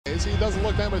distance, he doesn't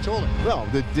look that much older. Well,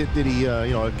 did he,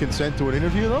 consent to an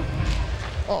interview though?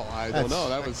 Oh, I don't know.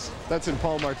 That's in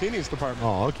Paul Martini's department.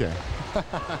 Oh, okay.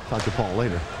 Talk to Paul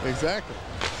later. Exactly.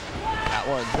 That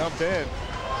one jumped in.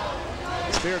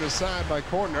 Steered aside by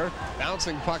Corner.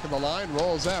 Bouncing puck at the line,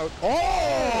 rolls out.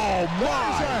 Oh,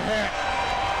 There's a hit.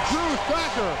 Drew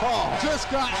Thacker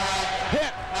just got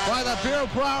hit by the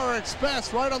Birbraer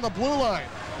Express right on the blue line.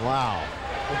 Wow.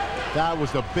 That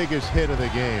was the biggest hit of the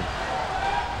game.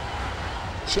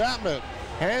 Chapman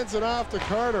hands it off to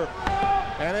Carter,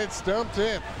 and it's dumped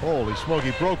in. Holy smoke,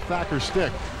 he broke Thacker's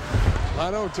stick.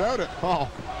 I don't doubt it. Oh,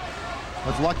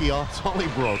 that's lucky. That's all he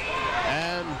broke.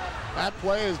 And that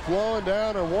play is blowing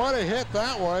down, and what a hit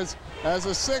that was, as a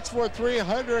 6'3",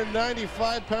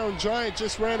 195-pound giant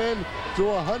just ran in to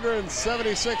a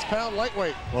 176-pound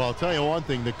lightweight. Well, I'll tell you one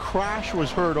thing. The crash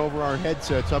was heard over our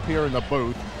headsets up here in the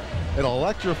booth. It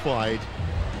electrified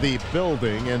the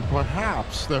building and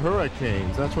perhaps the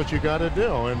Hurricanes. That's what you got to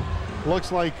do. And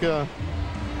looks like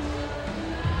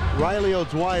Riley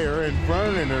O'Dwyer and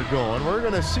Vernon are going. We're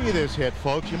going to see this hit,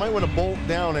 folks. You might want to bolt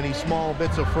down any small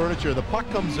bits of furniture. The puck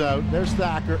comes out. There's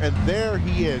Thacker, and there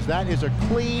he is. That is a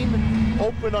clean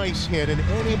open ice hit, and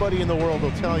anybody in the world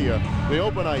will tell you the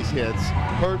open ice hits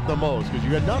hurt the most because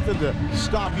you got nothing to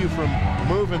stop you from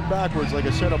moving backwards like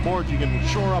a set of boards you can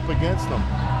shore up against them.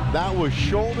 That was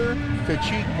shoulder to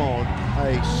cheekbone.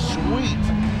 A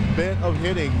sweet bit of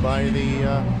hitting by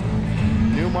the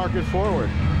Newmarket forward.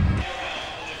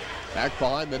 Back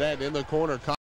behind the net in the corner.